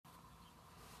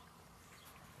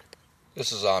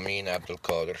This is Amin Abdul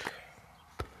Qadir.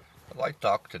 I'd like to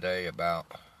talk today about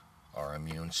our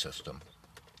immune system.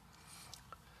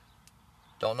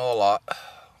 Don't know a lot,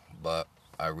 but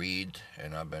I read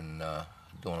and I've been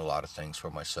doing a lot of things for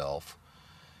myself.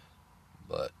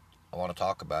 But I want to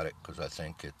talk about it because I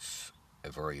think it's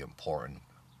a very important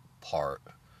part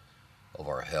of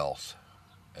our health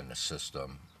and the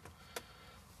system.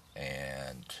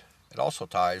 And it also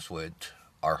ties with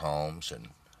our homes and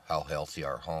how healthy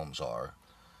our homes are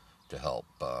to help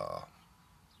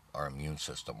our immune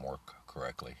system work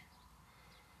correctly.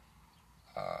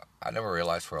 I never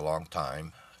realized for a long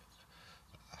time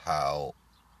how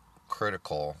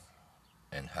critical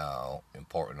and how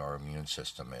important our immune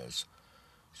system is,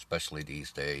 especially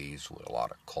these days with a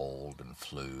lot of cold and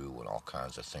flu and all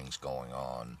kinds of things going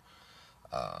on.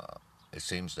 Uh, it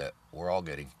seems that we're all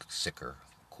getting sicker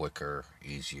quicker,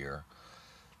 easier,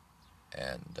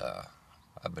 and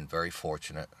I've been very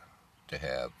fortunate to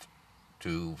have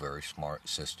two very smart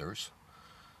sisters.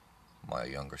 My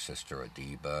younger sister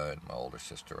Adiba and my older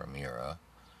sister Amira.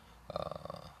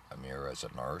 Amira is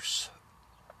a nurse,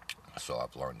 so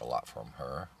I've learned a lot from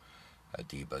her.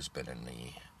 Adiba's been in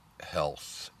the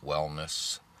health,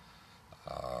 wellness.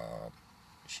 Uh,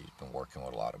 she's been working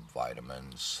with a lot of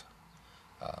vitamins.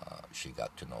 She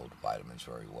got to know the vitamins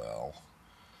very well.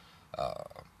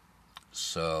 Uh,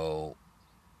 so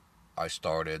I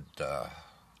started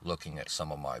looking at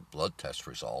some of my blood test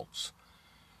results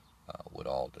with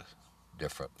all the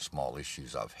different small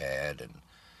issues I've had and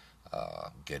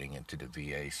getting into the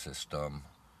VA system.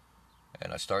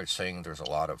 And I started seeing there's a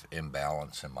lot of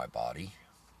imbalance in my body.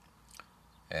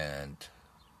 And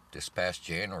this past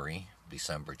January,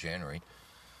 January,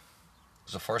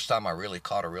 was the first time I really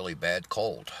caught a really bad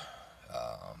cold.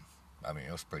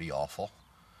 It was pretty awful.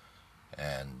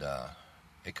 And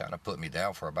it kind of put me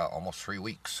down for about almost 3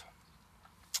 weeks.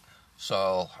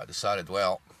 So I decided,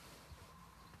 well,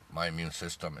 my immune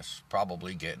system is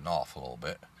probably getting off a little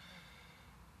bit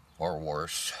or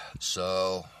worse.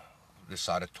 So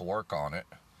decided to work on it.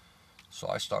 So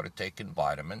I started taking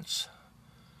vitamins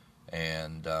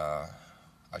and I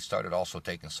started also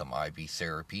taking some IV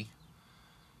therapy.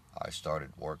 I started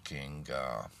working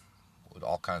with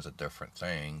all kinds of different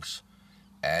things,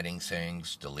 adding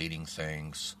things, deleting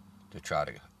things to try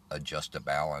to adjust the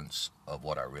balance of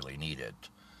what I really needed.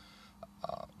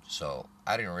 So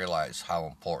I didn't realize how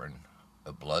important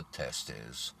a blood test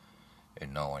is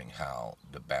in knowing how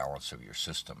the balance of your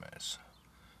system is.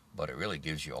 But it really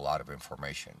gives you a lot of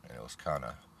information, and it was kind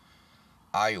of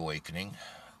eye awakening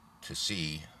to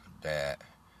see that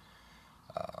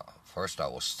first I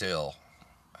was still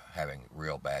having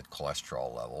real bad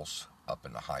cholesterol levels up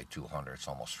in the high 200s,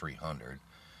 almost 300,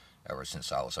 ever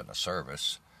since I was in the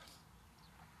service,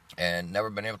 and never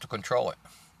been able to control it.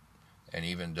 And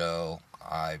even though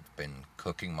I've been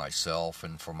cooking myself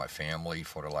and for my family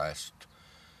for the last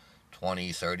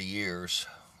 20, 30 years,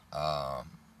 I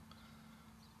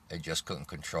just couldn't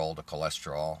control the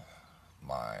cholesterol.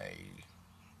 My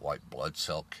white blood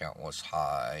cell count was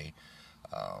high.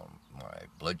 My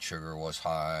blood sugar was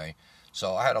high.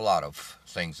 So I had a lot of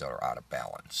things that are out of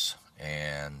balance.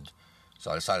 And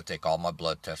so I decided to take all my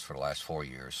blood tests for the last 4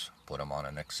 years, put them on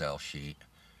an Excel sheet,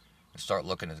 and start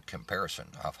looking at the comparison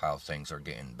of how things are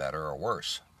getting better or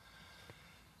worse.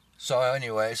 So,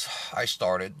 anyways, I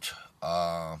started,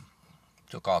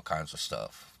 took all kinds of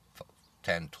stuff,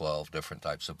 10, 12 different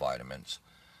types of vitamins.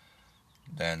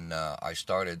 Then I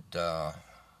started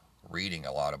reading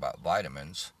a lot about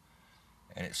vitamins,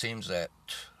 and it seems that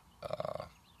uh,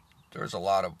 there's a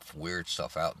lot of weird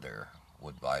stuff out there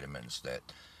with vitamins that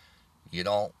you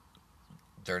don't,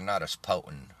 they're not as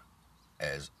potent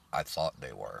as I thought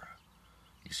they were.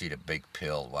 You see the big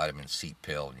pill, vitamin C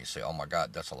pill, and you say, oh my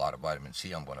God, that's a lot of vitamin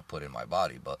C I'm going to put in my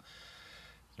body. But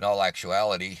in all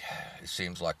actuality, it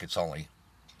seems like it's only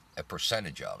a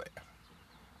percentage of it.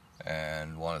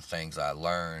 And one of the things I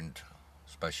learned,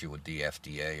 especially with the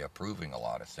FDA approving a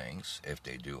lot of things, if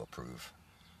they do approve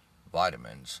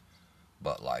vitamins,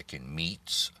 but like in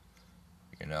meats,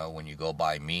 when you go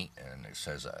buy meat and it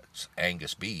says it's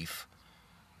Angus beef,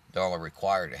 they're only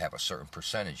required to have a certain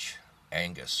percentage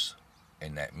Angus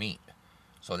in that meat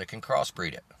so they can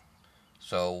crossbreed it.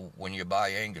 So when you buy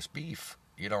Angus beef,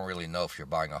 you don't really know if you're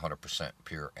buying 100%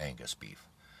 pure Angus beef.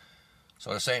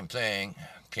 So the same thing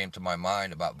came to my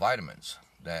mind about vitamins,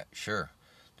 that sure,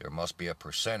 there must be a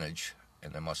percentage,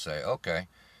 and they must say, okay,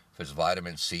 if it's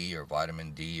vitamin C or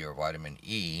vitamin D or vitamin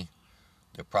E,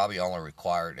 they're probably only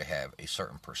required to have a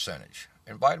certain percentage.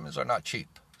 And vitamins are not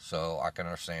cheap, so I can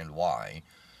understand why.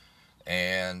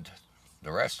 And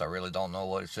the rest, I really don't know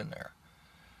what is in there.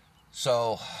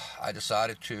 So I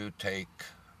decided to take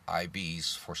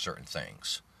IVs for certain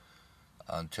things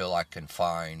until I can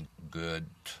find good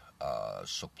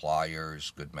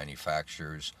suppliers, good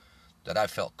manufacturers that I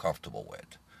felt comfortable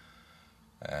with.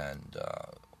 And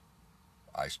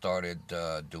I started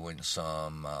doing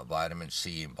some vitamin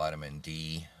C and vitamin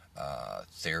D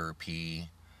therapy,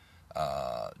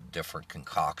 different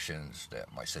concoctions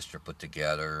that my sister put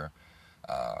together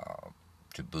uh,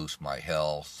 to boost my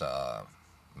health,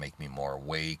 make me more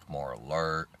awake, more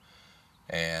alert.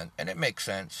 And it makes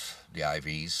sense. The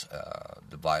IVs,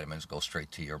 the vitamins go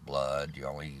straight to your blood. You're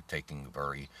only taking a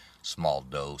very small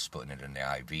dose, putting it in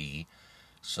the IV.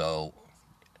 So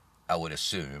I would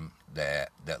assume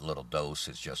that that little dose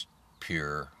is just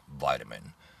pure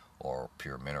vitamin or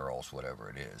pure minerals, whatever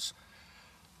it is.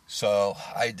 So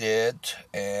I did,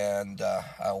 and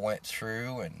I went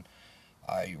through and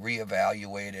I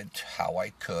reevaluated how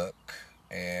I cook,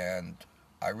 and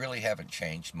I really haven't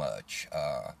changed much.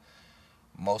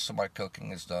 Most of my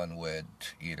cooking is done with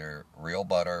either real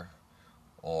butter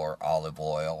or olive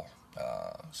oil.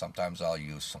 Sometimes I'll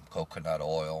use some coconut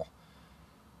oil.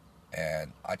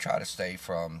 And I try to stay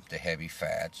from the heavy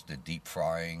fats, the deep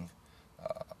frying.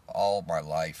 All my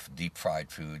life, deep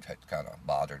fried food had kind of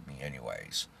bothered me,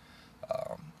 anyways.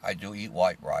 I do eat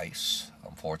white rice.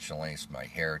 Unfortunately, it's my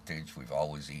heritage. We've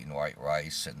always eaten white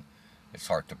rice, and it's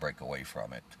hard to break away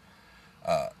from it.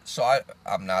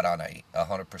 I'm not on a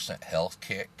 100% health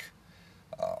kick,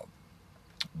 uh,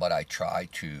 but I try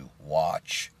to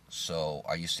watch. So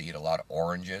I used to eat a lot of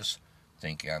oranges,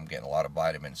 thinking I'm getting a lot of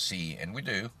vitamin C, and we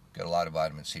do get a lot of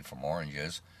vitamin C from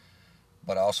oranges.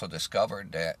 But I also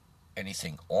discovered that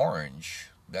anything orange,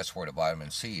 that's where the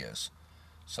vitamin C is.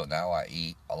 So now I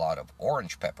eat a lot of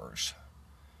orange peppers,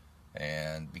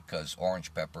 and because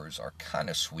orange peppers are kind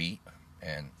of sweet,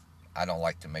 and I don't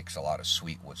like to mix a lot of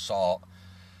sweet with salt,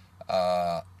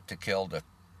 to kill the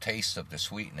taste of the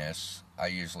sweetness, I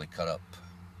usually cut up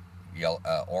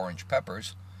orange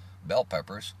peppers, bell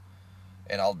peppers,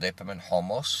 and I'll dip them in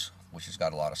hummus, which has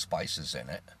got a lot of spices in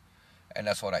it. And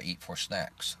that's what I eat for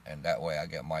snacks. And that way I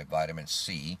get my vitamin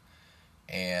C,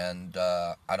 and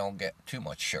I don't get too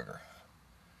much sugar.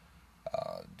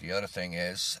 The other thing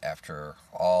is, after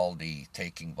all the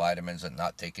taking vitamins and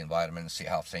not taking vitamins, see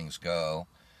how things go,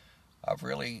 I've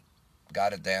really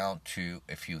got it down to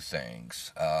a few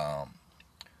things.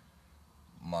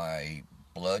 My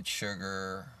blood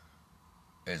sugar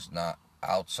is not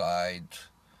outside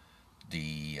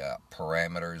the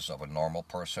parameters of a normal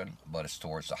person, but it's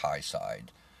towards the high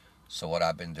side. So what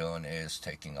I've been doing is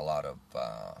taking a lot of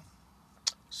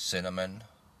cinnamon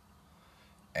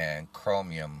and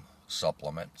chromium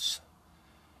supplements,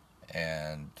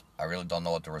 and I really don't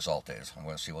know what the result is. I'm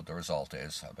going to see what the result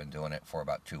is. I've been doing it for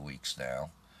about 2 weeks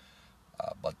now.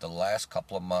 But the last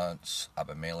couple of months, I've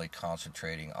been mainly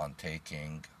concentrating on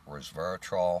taking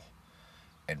resveratrol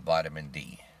and vitamin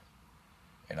D.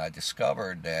 And I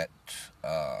discovered that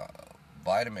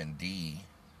vitamin D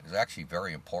is actually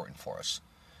very important for us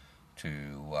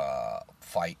to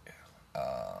fight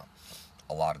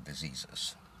a lot of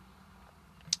diseases.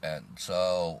 And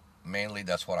so mainly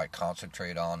that's what I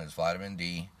concentrate on is vitamin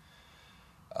D,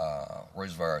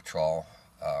 resveratrol.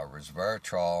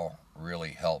 Resveratrol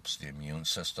really helps the immune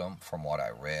system from what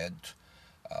I read.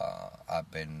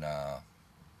 I've been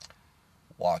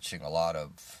watching a lot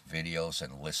of videos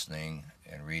and listening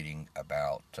and reading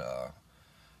about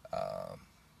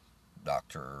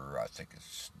Dr. I think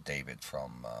it's David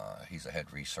from, he's a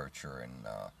head researcher in,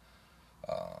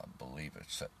 I believe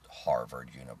it's at Harvard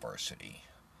University,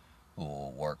 who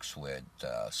works with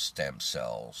stem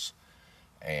cells,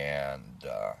 and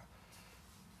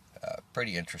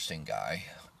pretty interesting guy.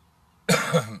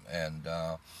 And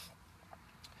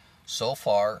so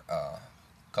far, a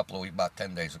couple of weeks, about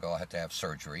 10 days ago, I had to have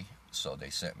surgery, so they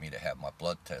sent me to have my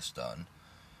blood test done,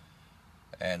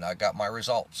 and I got my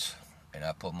results, and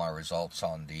I put my results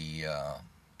on the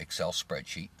Excel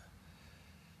spreadsheet,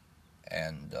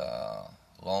 and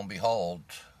lo and behold,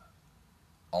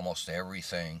 almost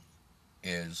everything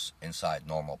is inside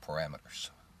normal parameters,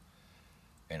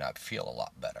 and I feel a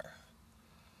lot better.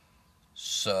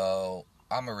 So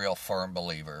I'm a real firm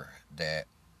believer that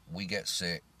we get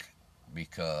sick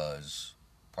because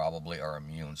probably our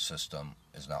immune system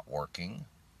is not working,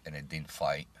 and it didn't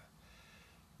fight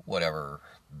whatever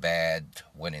bad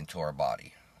went into our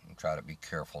body. I try to be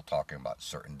careful talking about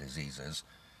certain diseases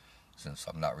since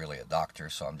I'm not really a doctor,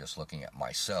 so I'm just looking at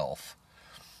myself.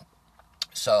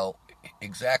 So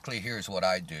exactly here's what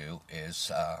I do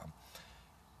is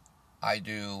I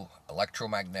do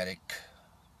electromagnetic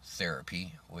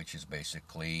therapy, which is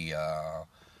basically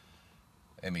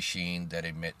a machine that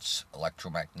emits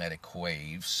electromagnetic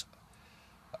waves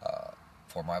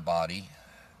for my body.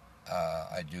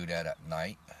 I do that at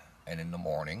night and in the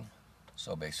morning,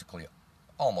 so basically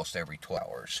almost every 2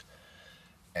 hours.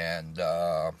 And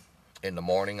in the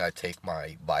morning, I take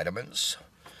my vitamins,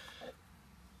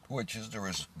 which is the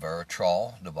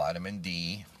resveratrol, the vitamin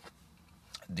D,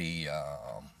 the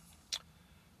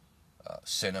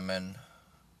cinnamon,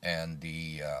 and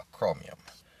the chromium.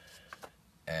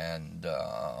 And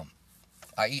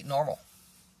I eat normal.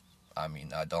 I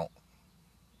mean, I don't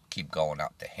keep going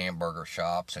out to hamburger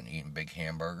shops and eating big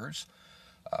hamburgers.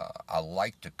 I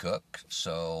like to cook,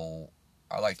 so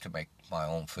I like to make my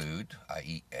own food. I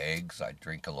eat eggs. I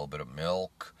drink a little bit of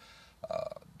milk.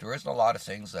 There isn't a lot of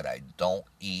things that I don't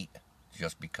eat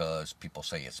just because people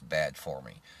say it's bad for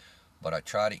me. But I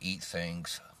try to eat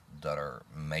things that are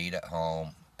made at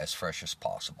home as fresh as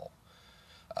possible.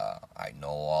 I know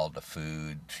all the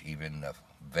food, even the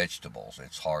vegetables.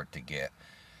 It's hard to get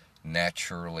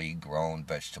naturally grown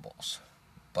vegetables.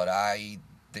 But I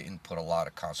didn't put a lot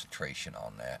of concentration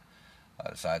on that. I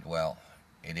decided, well,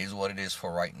 it is what it is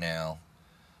for right now.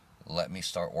 Let me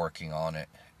start working on it.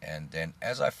 And then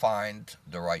as I find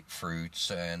the right fruits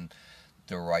and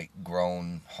the right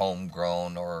grown,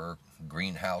 homegrown or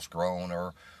greenhouse grown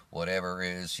or whatever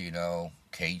is,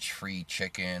 cage-free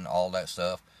chicken, all that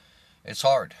stuff, it's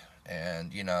hard.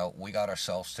 And, we got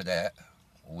ourselves to that.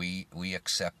 We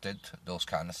accepted those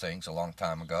kind of things a long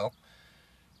time ago.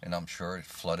 And I'm sure it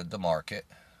flooded the market.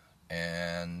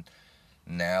 And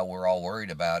now we're all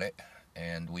worried about it.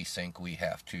 And we think we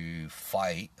have to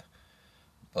fight.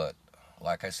 But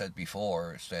like I said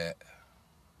before, is that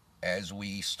as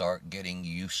we start getting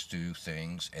used to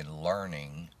things and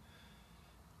learning,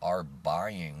 our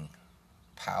buying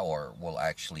power will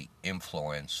actually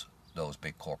influence those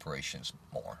big corporations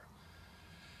more.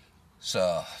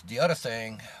 So the other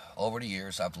thing over the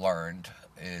years I've learned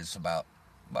is about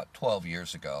 12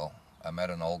 years ago, I met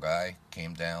an old guy,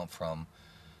 came down from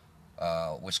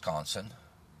Wisconsin,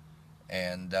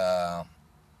 and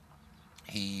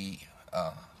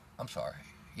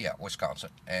Wisconsin,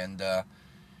 and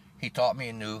he taught me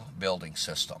a new building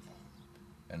system.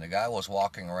 And the guy was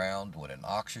walking around with an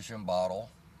oxygen bottle,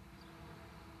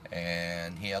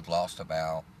 and he had lost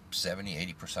about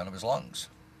 70-80% of his lungs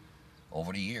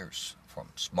over the years from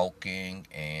smoking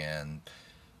and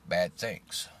bad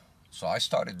things. So I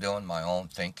started doing my own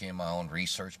thinking, my own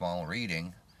research, my own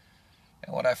reading.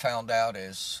 And what I found out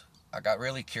is I got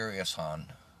really curious on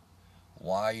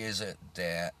why is it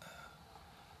that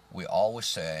we always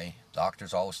say,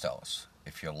 doctors always tell us,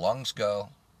 if your lungs go,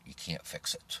 you can't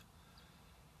fix it.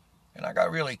 And I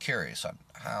got really curious on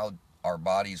how our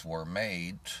bodies were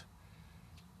made,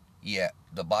 yet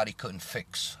the body couldn't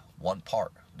fix one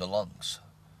part, the lungs.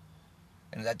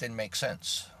 And that didn't make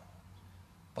sense.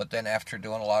 But then after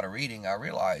doing a lot of reading, I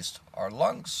realized our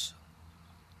lungs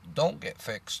don't get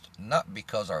fixed, not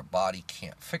because our body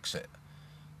can't fix it,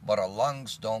 but our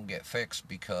lungs don't get fixed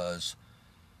because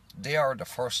they are the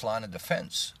first line of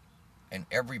defense in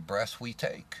every breath we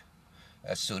take.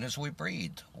 As soon as we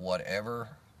breathe, whatever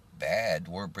bad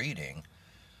we're breathing,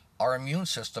 our immune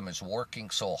system is working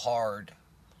so hard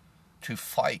to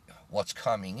fight what's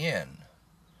coming in.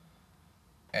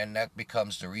 And that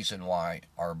becomes the reason why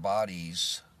our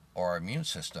bodies or our immune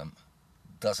system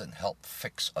doesn't help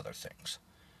fix other things.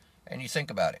 And you think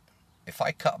about it. If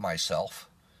I cut myself,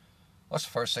 what's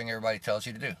the first thing everybody tells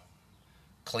you to do?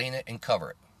 Clean it and cover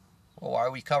it. Well, why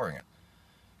are we covering it?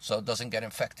 So it doesn't get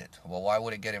infected. Well, why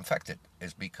would it get infected?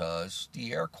 It's because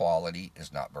the air quality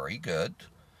is not very good.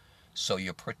 So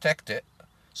you protect it.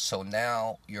 So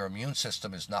now your immune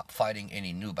system is not fighting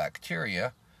any new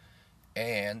bacteria,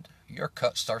 and your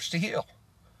cut starts to heal.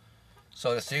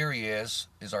 So the theory is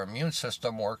our immune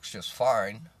system works just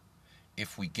fine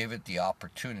if we give it the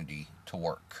opportunity to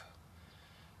work.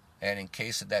 And in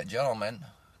case of that gentleman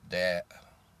that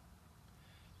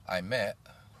I met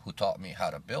who taught me how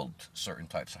to build certain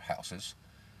types of houses,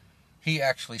 he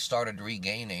actually started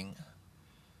regaining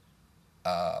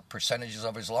percentages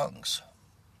of his lungs.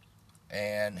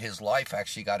 And his life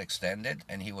actually got extended,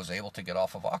 and he was able to get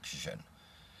off of oxygen.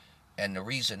 And the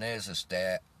reason is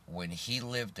that when he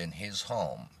lived in his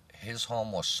home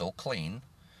was so clean.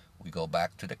 We go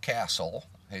back to the castle.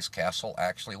 His castle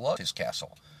actually was his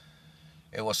castle.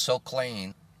 It was so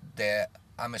clean that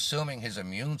I'm assuming his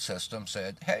immune system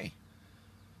said, hey,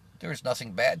 there's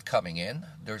nothing bad coming in.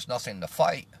 There's nothing to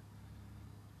fight.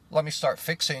 Let me start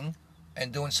fixing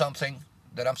and doing something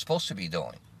that I'm supposed to be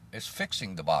doing. It's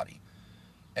fixing the body.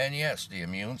 And yes, the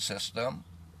immune system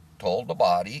told the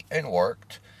body and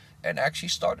worked. and actually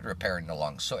started repairing the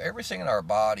lungs. So everything in our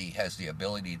body has the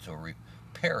ability to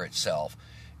repair itself.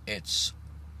 It's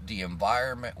the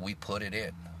environment we put it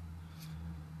in.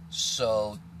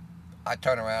 So I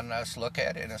turn around and I just look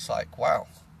at it and it's like, wow.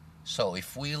 So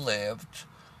if we lived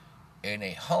in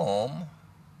a home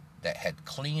that had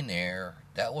clean air,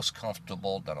 that was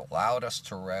comfortable, that allowed us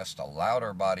to rest, allowed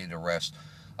our body to rest,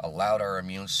 allowed our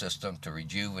immune system to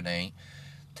rejuvenate,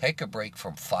 take a break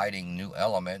from fighting new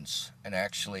elements, and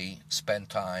actually spend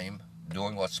time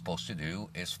doing what's supposed to do,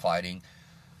 is fighting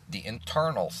the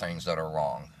internal things that are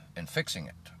wrong and fixing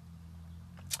it.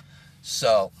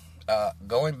 So,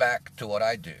 going back to what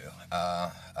I do,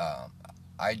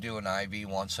 I do an IV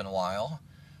once in a while.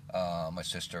 My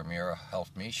sister Amira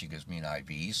helped me. She gives me an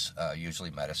IVs,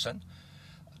 usually medicine.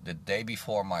 The day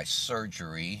before my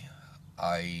surgery,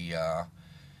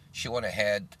 she went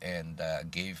ahead and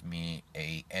gave me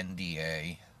a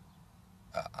NDA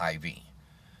IV.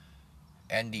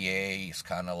 NDA is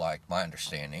kind of like, my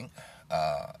understanding,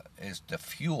 is the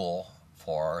fuel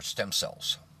for our stem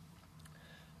cells.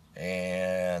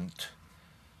 And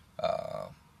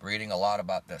reading a lot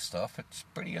about this stuff, it's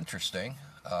pretty interesting.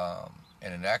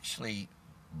 And it actually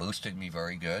boosted me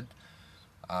very good.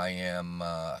 I am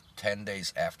 10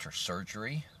 days after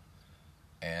surgery,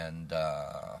 and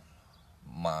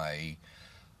my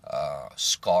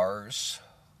scars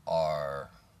are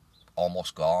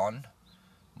almost gone.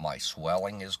 My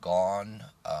swelling is gone.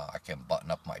 I can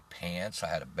button up my pants. I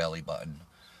had a belly button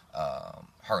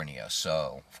hernia,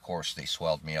 so of course they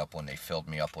swelled me up when they filled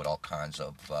me up with all kinds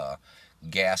of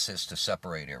gases to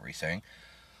separate everything.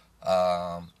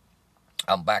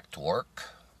 I'm back to work.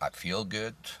 I feel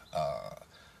good.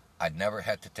 I never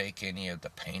had to take any of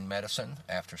the pain medicine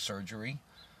after surgery.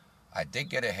 I did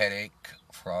get a headache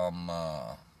from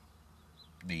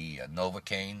the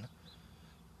Novocaine,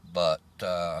 but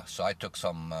so I took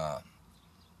some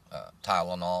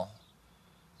Tylenol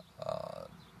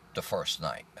the first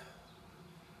night.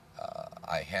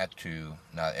 I had to.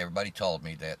 Now everybody told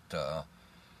me that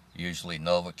usually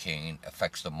Novocaine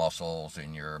affects the muscles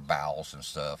in your bowels and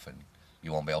stuff, and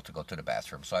you won't be able to go to the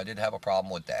bathroom. So I did have a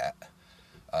problem with that.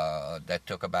 That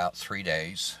took about 3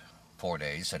 days, 4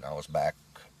 days, and I was back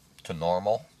to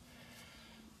normal,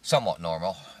 somewhat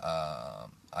normal.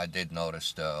 I did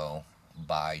notice, though,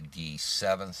 by the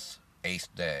 7th, 8th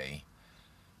day,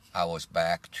 I was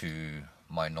back to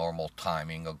my normal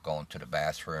timing of going to the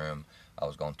bathroom. I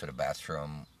was going to the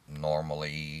bathroom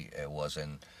normally. It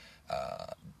wasn't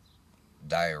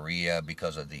diarrhea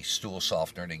because of the stool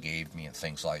softener they gave me and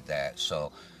things like that.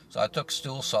 So I took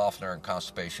stool softener and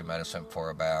constipation medicine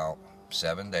for about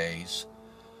 7 days,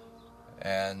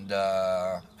 and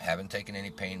haven't taken any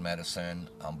pain medicine.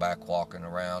 I'm back walking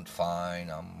around fine.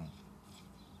 I'm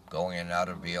going in and out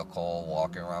of the vehicle,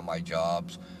 walking around my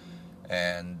jobs,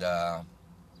 and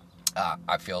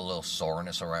I feel a little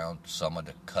soreness around some of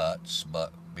the cuts,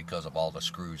 but because of all the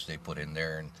screws they put in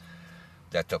there, and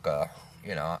that took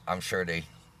I'm sure they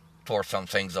tore some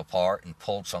things apart and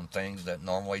pulled some things that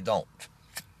normally don't.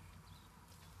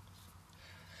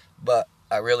 But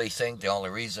I really think the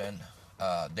only reason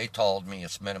they told me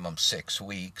it's minimum 6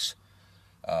 weeks,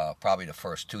 probably the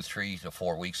first 2, 3 to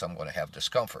 4 weeks I'm going to have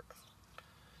discomfort.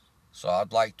 So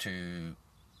I'd like to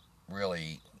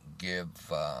really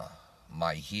give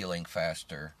my Healing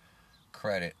Faster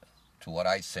credit to what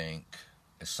I think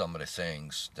is some of the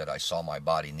things that I saw my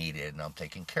body needed, and I'm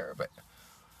taking care of it.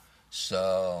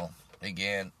 So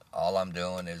again, all I'm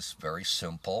doing is very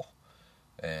simple,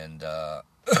 and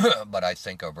but I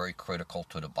think are very critical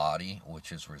to the body,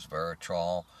 which is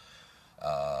resveratrol,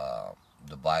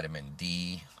 the vitamin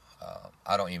D.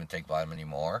 I don't even take vitamin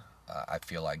anymore. I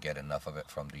feel I get enough of it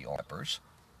from the peppers.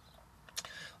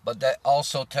 But that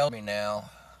also tells me now.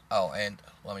 Oh, and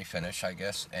let me finish, I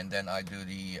guess. And then I do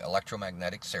the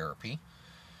electromagnetic therapy,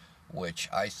 which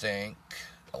I think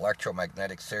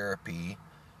electromagnetic therapy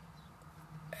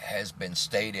has been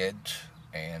stated,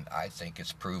 and I think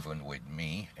it's proven with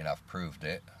me, and I've proved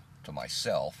it to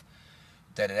myself,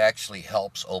 that it actually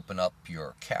helps open up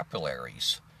your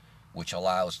capillaries, which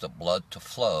allows the blood to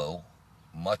flow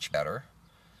much better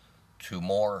to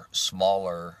more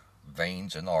smaller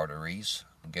veins and arteries,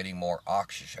 getting more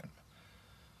oxygen.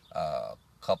 A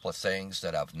couple of things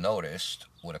that I've noticed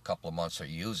with a couple of months of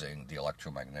using the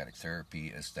electromagnetic therapy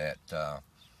is that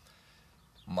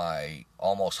my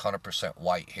almost 100%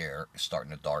 white hair is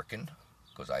starting to darken,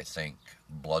 because I think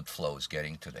blood flow is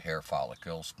getting to the hair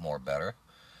follicles more better.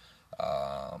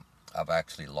 I've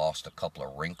actually lost a couple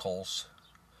of wrinkles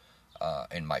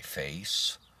in my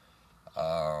face.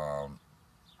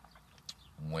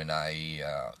 When I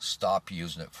stopped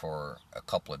using it for a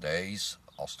couple of days,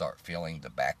 I'll start feeling the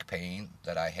back pain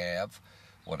that I have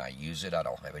when I use it. I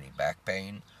don't have any back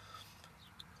pain.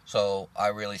 So I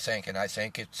really think, and I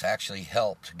think it's actually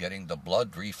helped getting the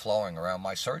blood reflowing around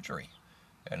my surgery.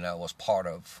 And that was part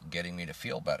of getting me to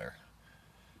feel better.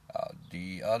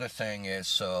 The other thing is,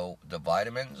 so the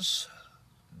vitamins,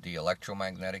 the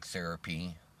electromagnetic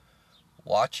therapy,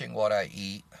 watching what I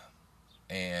eat,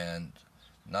 and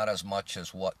not as much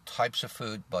as what types of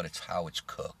food, but it's how it's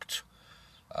cooked.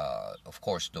 Of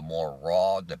course, the more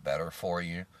raw, the better for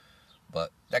you,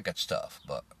 but that gets tough.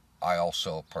 But I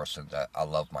also a person that I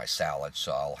love my salad,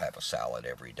 so I'll have a salad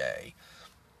every day.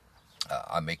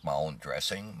 I make my own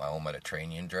dressing, my own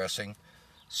Mediterranean dressing,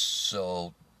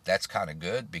 so that's kind of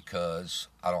good because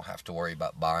I don't have to worry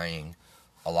about buying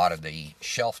a lot of the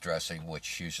shelf dressing,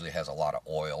 which usually has a lot of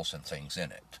oils and things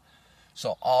in it.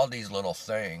 So all these little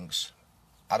things,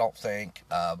 I don't think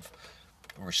I've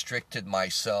restricted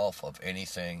myself of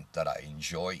anything that I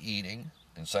enjoy eating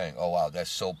and saying, oh wow, that's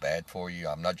so bad for you,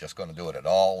 I'm not just going to do it at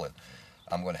all, and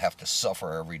I'm going to have to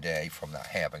suffer every day from not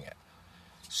having it.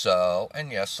 So,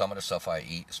 and yes, some of the stuff I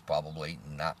eat is probably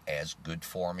not as good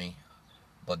for me,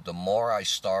 but the more I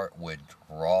start with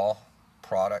raw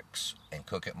products and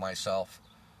cook it myself,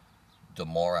 the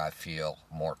more I feel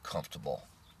more comfortable.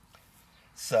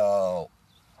 So,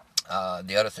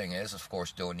 the other thing is, of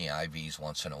course, doing the IVs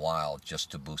once in a while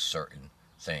just to boost certain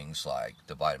things like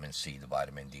the vitamin C, the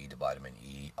vitamin D, the vitamin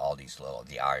E, all these little,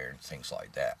 the iron, things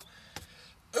like that.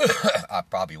 I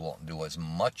probably won't do as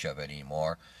much of it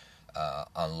anymore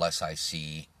unless I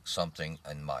see something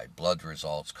in my blood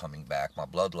results coming back, my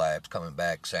blood labs coming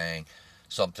back saying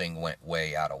something went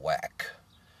way out of whack.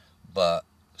 But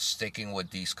sticking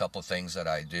with these couple of things that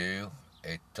I do,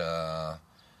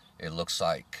 it looks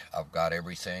like I've got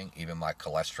everything, even my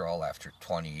cholesterol after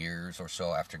 20 years or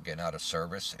so after getting out of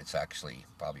service. It's actually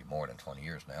probably more than 20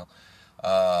 years now.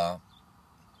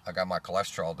 I got my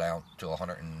cholesterol down to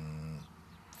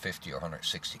 150 or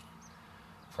 160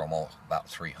 from about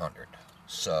 300.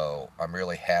 So I'm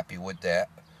really happy with that.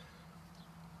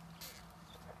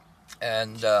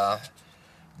 And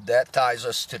that ties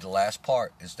us to the last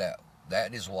part, is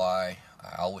that is why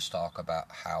I always talk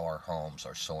about how our homes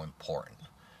are so important.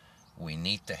 We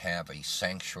need to have a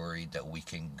sanctuary that we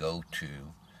can go to,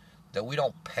 that we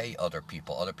don't pay other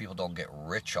people. Other people don't get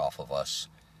rich off of us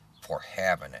for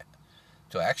having it.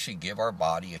 To actually give our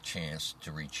body a chance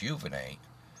to rejuvenate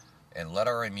and let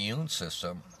our immune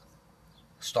system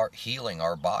start healing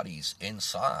our bodies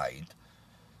inside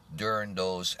during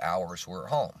those hours we're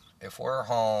home. If we're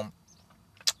home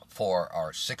for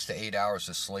our 6 to 8 hours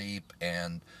of sleep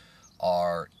and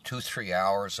our 2-3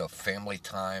 hours of family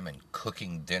time and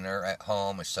cooking dinner at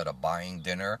home instead of buying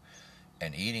dinner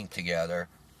and eating together,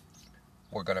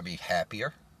 we're going to be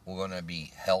happier, we're going to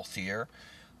be healthier,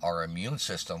 our immune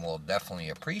system will definitely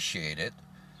appreciate it,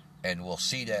 and we'll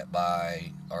see that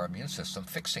by our immune system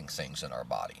fixing things in our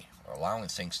body, or allowing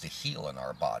things to heal in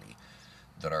our body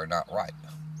that are not right.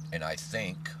 And I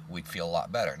think we'd feel a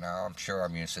lot better. Now, I'm sure our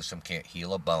immune system can't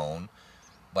heal a bone,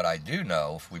 but I do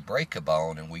know if we break a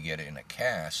bone and we get it in a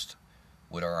cast,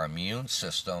 with our immune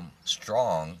system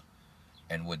strong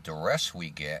and with the rest we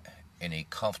get in a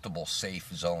comfortable, safe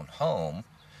zone home,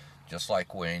 just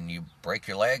like when you break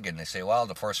your leg and they say, well,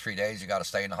 the first 3 days you got to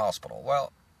stay in the hospital.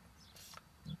 Well,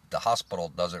 the hospital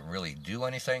doesn't really do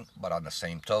anything, but on the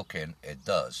same token, it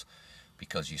does,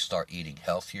 because you start eating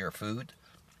healthier food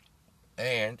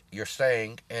and you're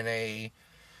staying in a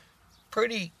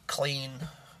pretty clean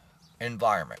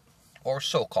environment, or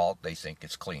so-called. They think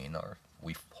it's clean, or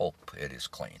we hope it is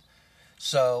clean.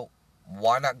 So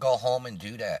why not go home and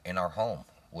do that in our home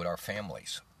with our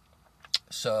families?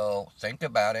 So think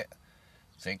about it.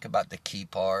 Think about the key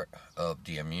part of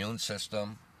the immune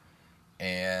system,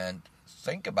 and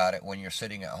think about it when you're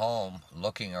sitting at home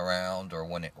looking around, or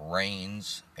when it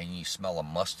rains and you smell a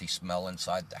musty smell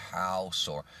inside the house,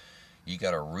 or you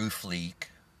got a roof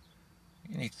leak.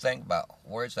 You need to think about,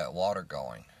 where's that water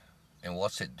going? And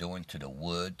what's it doing to the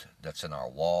wood that's in our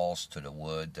walls, to the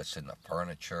wood that's in the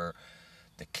furniture,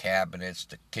 the cabinets,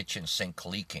 the kitchen sink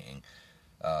leaking,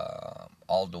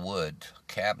 all the wood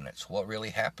cabinets? What really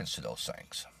happens to those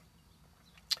things?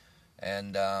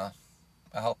 And I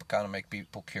hope it kind of make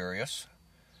people curious.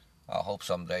 I hope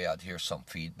someday I'd hear some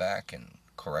feedback and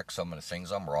correct some of the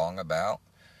things I'm wrong about.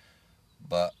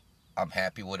 But I'm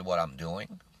happy with what I'm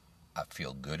doing. I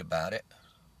feel good about it.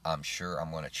 I'm sure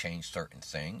I'm going to change certain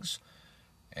things.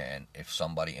 And if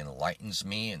somebody enlightens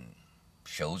me and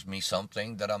shows me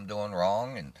something that I'm doing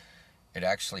wrong and it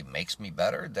actually makes me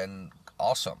better, then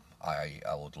awesome. I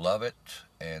would love it,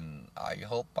 and I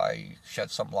hope I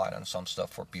shed some light on some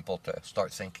stuff for people to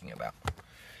start thinking about.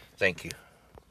 Thank you.